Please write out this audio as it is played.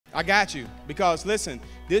I got you. Because listen,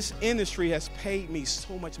 this industry has paid me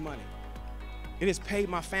so much money. It has paid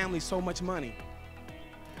my family so much money.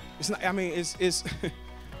 It's not, I mean, it's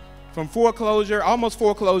from foreclosure, almost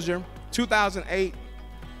foreclosure, 2008,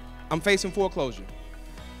 I'm facing foreclosure.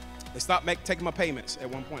 They stopped taking my payments at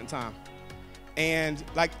one point in time. And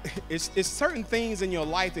like, it's certain things in your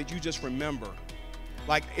life that you just remember.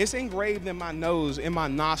 Like, it's engraved in my nose, in my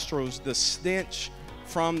nostrils, the stench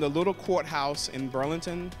from the little courthouse in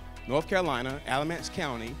Burlington, North Carolina, Alamance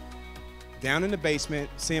County, down in the basement,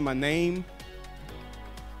 seeing my name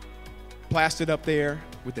plastered up there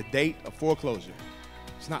with the date of foreclosure.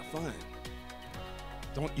 It's not fun.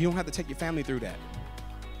 You don't have to take your family through that.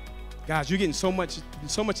 Guys, you're getting so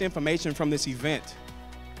much information from this event.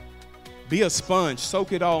 Be a sponge,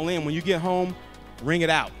 soak it all in. When you get home, wring it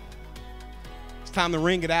out. It's time to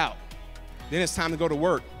wring it out. Then it's time to go to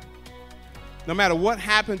work. No matter what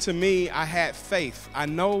happened to me, I had faith. I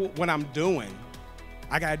know what I'm doing.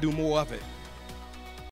 I got to do more of it.